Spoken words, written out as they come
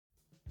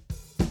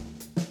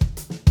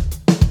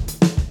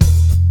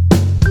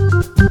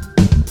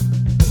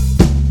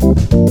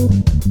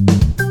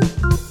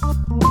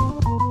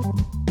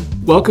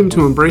Welcome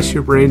to Embrace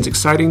Your Brain's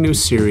exciting new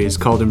series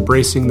called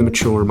Embracing the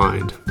Mature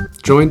Mind.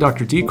 Join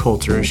Dr. Dee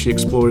Coulter as she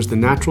explores the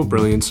natural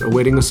brilliance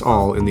awaiting us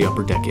all in the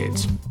upper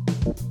decades.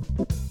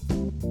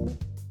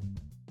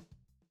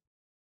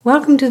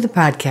 Welcome to the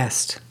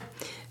podcast.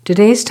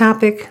 Today's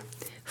topic,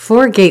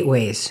 4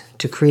 gateways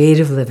to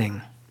creative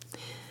living.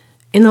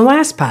 In the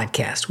last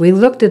podcast, we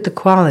looked at the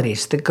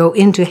qualities that go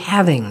into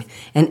having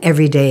an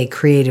everyday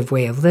creative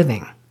way of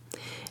living.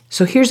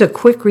 So here's a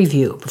quick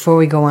review before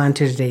we go on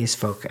to today's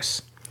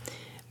focus.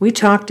 We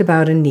talked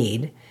about a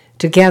need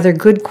to gather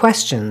good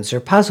questions or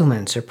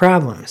puzzlements or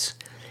problems,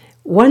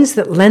 ones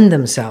that lend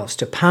themselves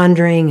to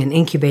pondering and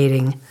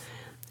incubating,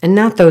 and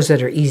not those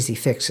that are easy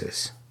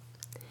fixes.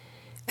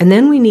 And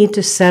then we need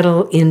to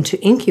settle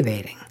into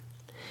incubating.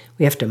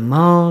 We have to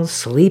mull,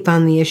 sleep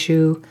on the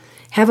issue,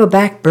 have a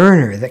back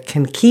burner that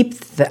can keep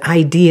the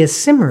idea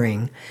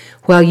simmering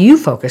while you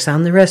focus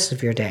on the rest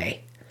of your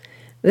day.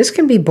 This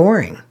can be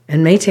boring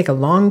and may take a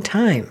long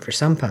time for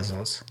some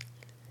puzzles.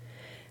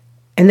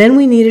 And then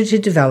we needed to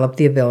develop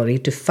the ability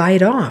to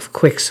fight off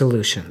quick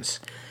solutions,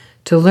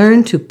 to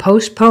learn to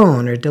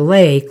postpone or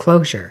delay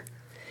closure,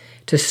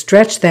 to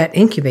stretch that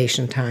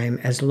incubation time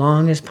as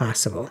long as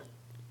possible.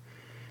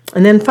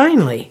 And then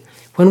finally,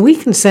 when we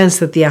can sense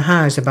that the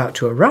aha is about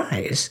to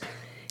arise,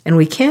 and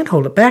we can't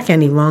hold it back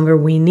any longer,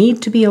 we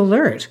need to be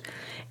alert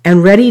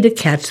and ready to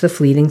catch the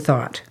fleeting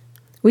thought.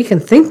 We can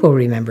think we'll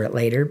remember it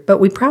later, but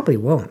we probably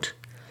won't.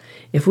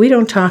 If we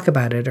don't talk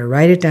about it or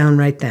write it down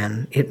right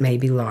then, it may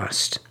be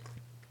lost.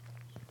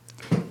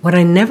 What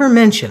I never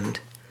mentioned,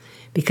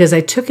 because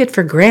I took it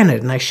for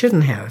granted and I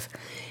shouldn't have,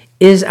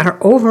 is our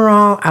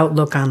overall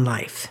outlook on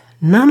life.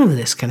 None of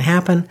this can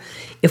happen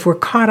if we're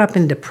caught up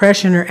in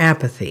depression or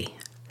apathy.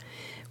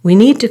 We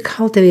need to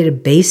cultivate a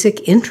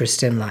basic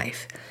interest in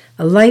life,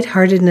 a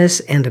lightheartedness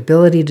and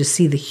ability to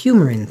see the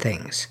humor in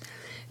things,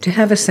 to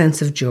have a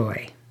sense of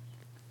joy.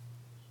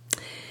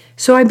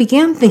 So I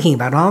began thinking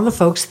about all the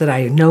folks that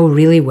I know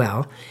really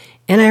well,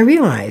 and I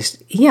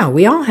realized,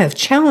 we all have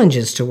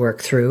challenges to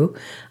work through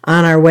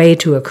on our way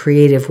to a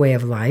creative way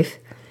of life,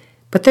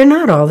 but they're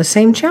not all the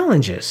same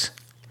challenges.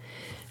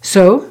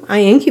 So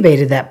I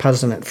incubated that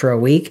puzzlement for a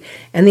week,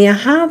 and the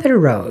aha that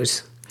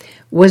arose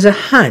was a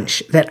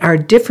hunch that our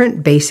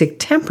different basic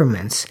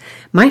temperaments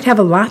might have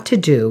a lot to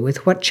do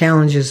with what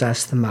challenges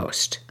us the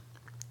most.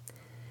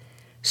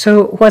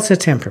 So what's a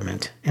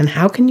temperament, and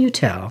how can you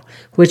tell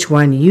which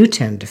one you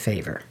tend to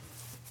favor?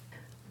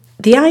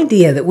 The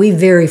idea that we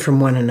vary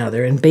from one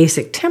another in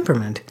basic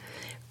temperament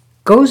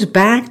goes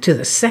back to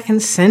the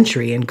 2nd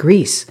century in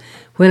Greece,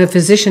 when a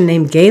physician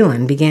named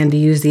Galen began to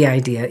use the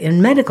idea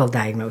in medical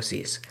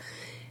diagnoses.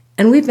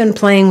 And we've been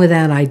playing with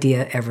that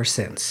idea ever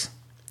since.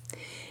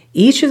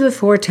 Each of the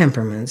 4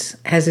 temperaments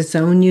has its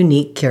own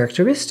unique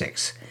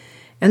characteristics,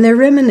 and they're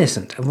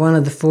reminiscent of one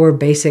of the 4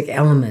 basic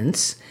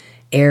elements,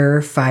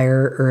 air,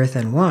 fire, earth,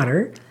 and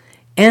water,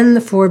 and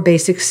the 4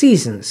 basic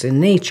seasons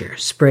in nature,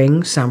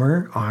 spring,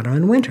 summer, autumn,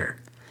 and winter.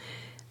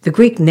 The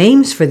Greek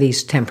names for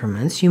these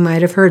temperaments you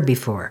might have heard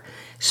before.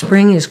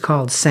 Spring is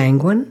called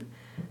sanguine,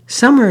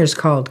 summer is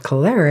called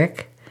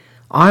choleric,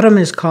 autumn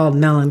is called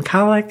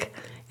melancholic,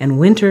 and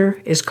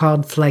winter is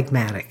called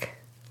phlegmatic.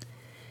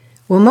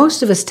 Well,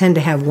 most of us tend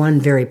to have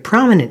one very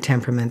prominent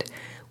temperament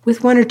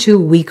with 1 or 2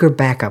 weaker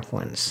backup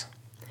ones.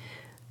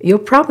 You'll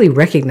probably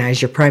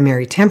recognize your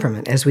primary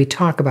temperament as we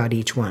talk about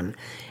each one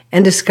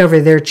and discover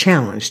their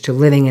challenge to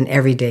living an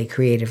everyday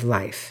creative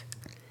life.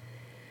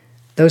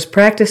 Those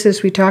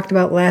practices we talked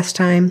about last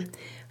time,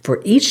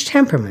 for each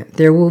temperament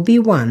there will be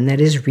one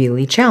that is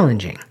really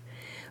challenging.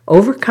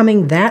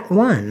 Overcoming that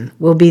one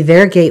will be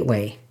their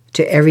gateway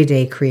to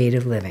everyday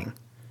creative living.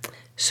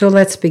 So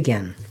let's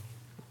begin.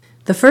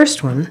 The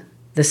first one,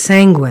 the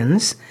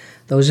sanguines,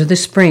 those are the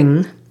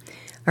spring,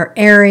 are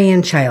airy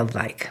and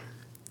childlike.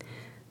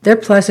 Their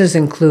pluses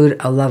include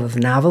a love of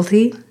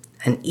novelty,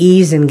 an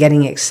ease in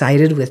getting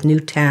excited with new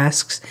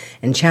tasks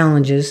and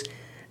challenges.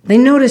 They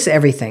notice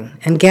everything,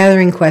 and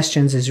gathering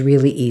questions is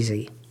really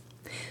easy.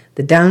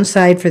 The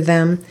downside for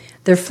them,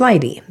 they're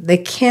flighty. They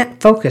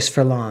can't focus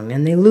for long,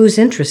 and they lose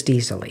interest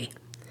easily.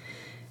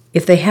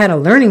 If they had a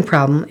learning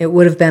problem, it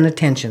would have been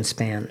attention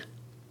span.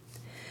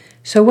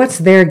 So what's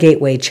their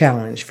gateway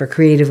challenge for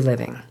creative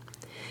living?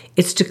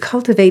 It's to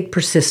cultivate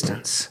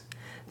persistence.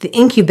 The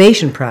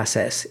incubation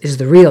process is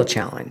the real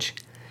challenge,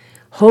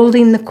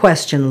 holding the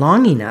question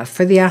long enough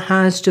for the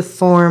ahas to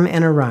form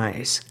and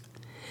arise.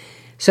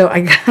 So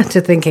I got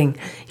to thinking,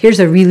 here's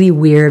a really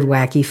weird,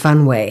 wacky,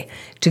 fun way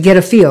to get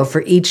a feel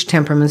for each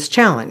temperament's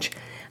challenge.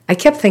 I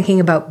kept thinking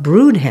about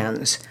brood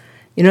hens.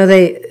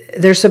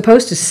 They're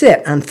supposed to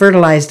sit on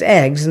fertilized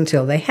eggs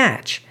until they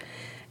hatch,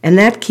 and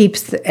that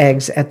keeps the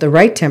eggs at the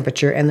right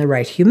temperature and the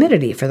right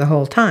humidity for the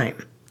whole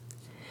time.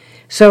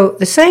 So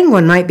the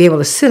sanguine might be able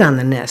to sit on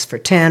the nest for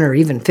 10 or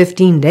even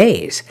 15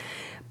 days,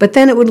 but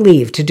then it would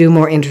leave to do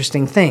more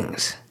interesting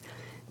things.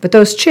 But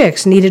those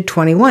chicks needed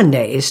 21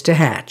 days to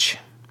hatch.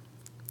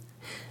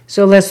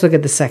 So let's look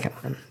at the second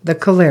one, the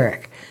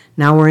choleric.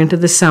 Now we're into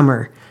the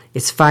summer.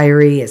 It's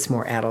fiery, it's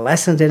more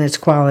adolescent in its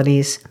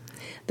qualities.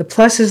 The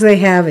pluses they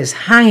have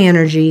is high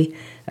energy,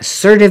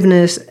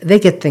 assertiveness, they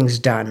get things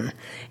done,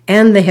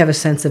 and they have a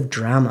sense of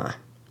drama.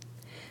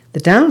 The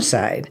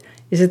downside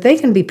is that they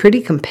can be pretty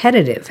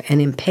competitive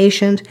and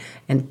impatient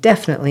and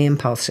definitely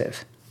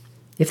impulsive.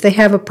 If they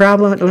have a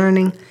problem at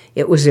learning,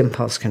 it was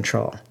impulse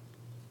control.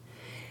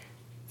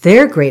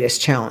 Their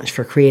greatest challenge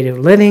for creative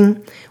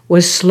living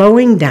was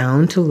slowing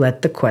down to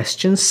let the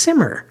questions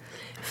simmer,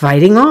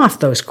 fighting off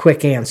those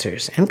quick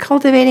answers, and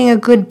cultivating a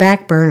good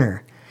back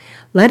burner,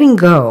 letting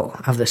go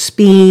of the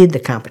speed, the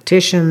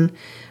competition,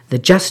 the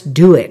just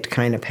do it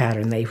kind of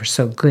pattern they were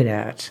so good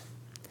at.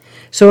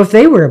 So if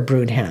they were a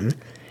brood hen,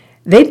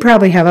 they'd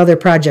probably have other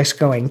projects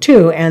going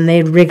too, and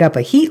they'd rig up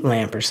a heat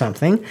lamp or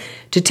something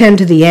to tend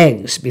to the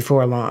eggs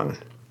before long.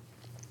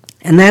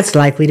 And that's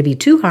likely to be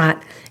too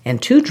hot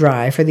and too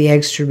dry for the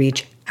eggs to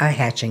reach a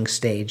hatching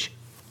stage.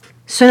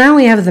 So now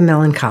we have the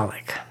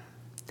melancholic.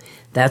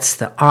 That's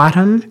the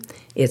autumn.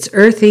 It's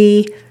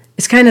earthy.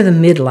 It's kind of the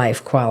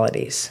midlife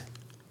qualities.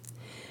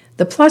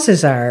 The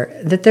pluses are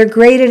that they're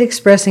great at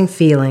expressing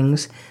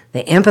feelings,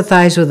 they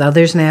empathize with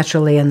others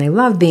naturally, and they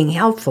love being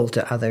helpful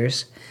to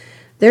others.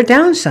 Their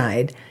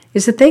downside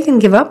is that they can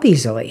give up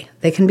easily.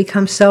 They can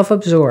become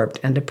self-absorbed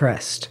and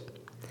depressed.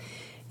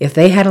 If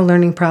they had a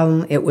learning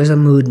problem, it was a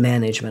mood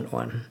management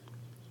one.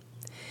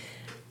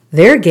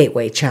 Their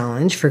gateway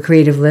challenge for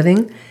creative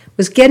living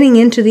was getting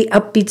into the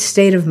upbeat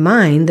state of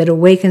mind that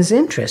awakens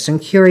interest and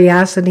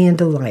curiosity and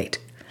delight,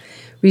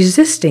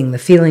 resisting the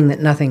feeling that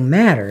nothing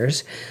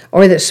matters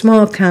or that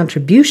small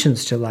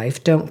contributions to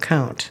life don't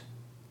count.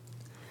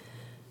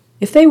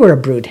 If they were a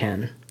brood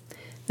hen,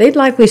 they'd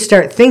likely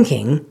start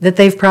thinking that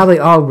they've probably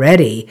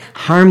already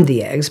harmed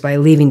the eggs by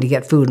leaving to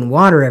get food and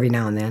water every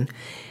now and then,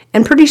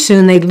 and pretty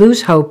soon they'd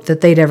lose hope that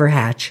they'd ever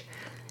hatch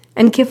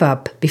and give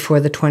up before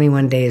the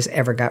 21 days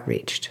ever got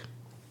reached.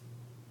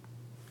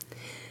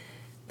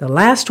 The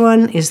last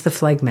one is the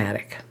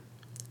phlegmatic.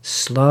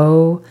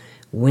 Slow,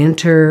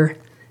 winter,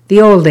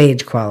 the old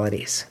age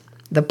qualities.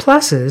 The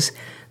pluses,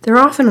 they're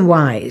often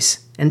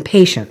wise and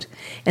patient,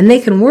 and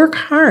they can work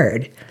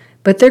hard,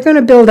 but they're going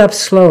to build up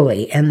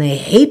slowly, and they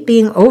hate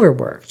being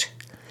overworked.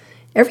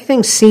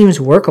 Everything seems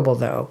workable,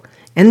 though,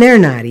 and they're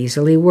not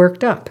easily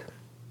worked up.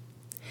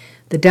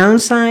 The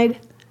downside,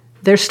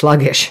 they're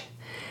sluggish.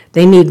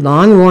 They need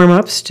long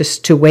warm-ups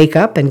just to wake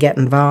up and get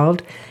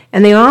involved,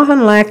 and they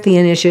often lack the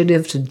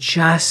initiative to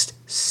just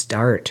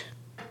start.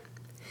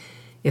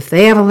 If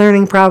they have a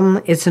learning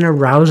problem, it's an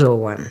arousal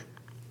one.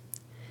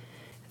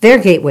 Their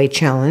gateway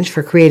challenge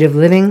for creative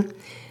living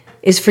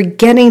is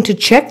forgetting to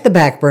check the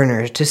back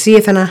burner to see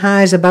if an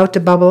aha is about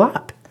to bubble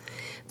up.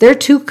 They're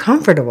too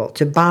comfortable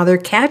to bother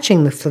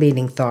catching the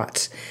fleeting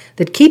thoughts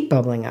that keep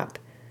bubbling up.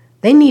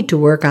 They need to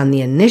work on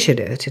the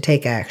initiative to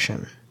take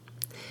action.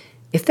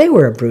 If they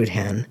were a brood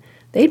hen,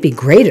 they'd be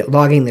great at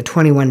logging the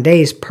 21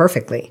 days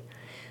perfectly.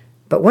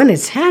 But when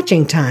it's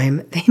hatching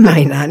time, they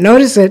might not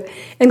notice it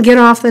and get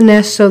off the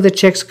nest so the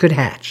chicks could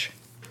hatch.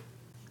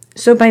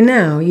 So by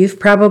now, you've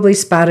probably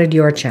spotted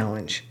your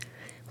challenge,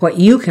 what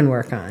you can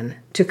work on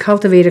to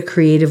cultivate a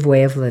creative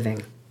way of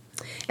living.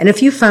 And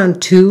if you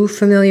found 2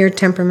 familiar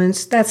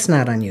temperaments, that's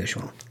not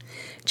unusual.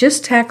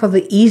 Just tackle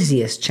the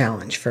easiest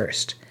challenge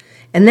first,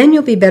 and then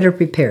you'll be better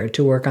prepared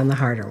to work on the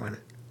harder one.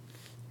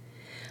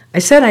 I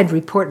said I'd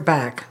report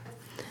back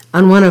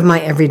on one of my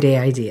everyday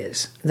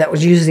ideas. That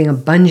was using a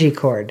bungee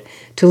cord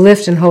to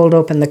lift and hold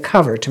open the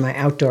cover to my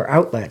outdoor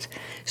outlet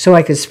so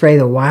I could spray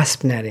the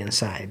wasp net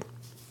inside.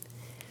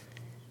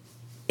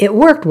 It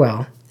worked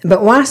well,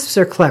 but wasps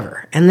are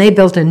clever, and they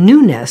built a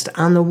new nest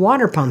on the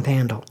water pump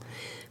handle.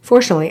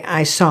 Fortunately,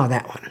 I saw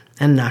that one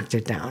and knocked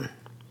it down.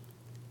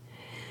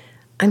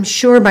 I'm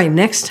sure by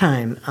next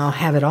time I'll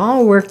have it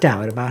all worked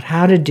out about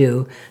how to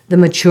do the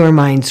Mature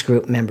Minds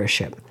Group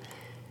membership.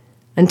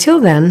 Until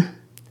then,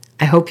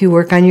 I hope you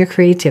work on your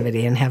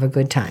creativity and have a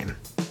good time.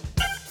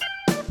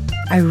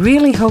 I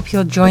really hope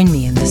you'll join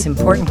me in this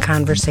important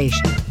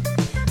conversation.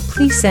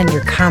 Please send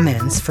your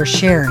comments for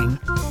sharing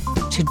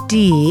to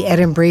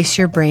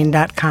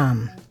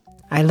d@embraceyourbrain.com.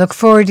 I look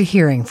forward to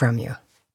hearing from you.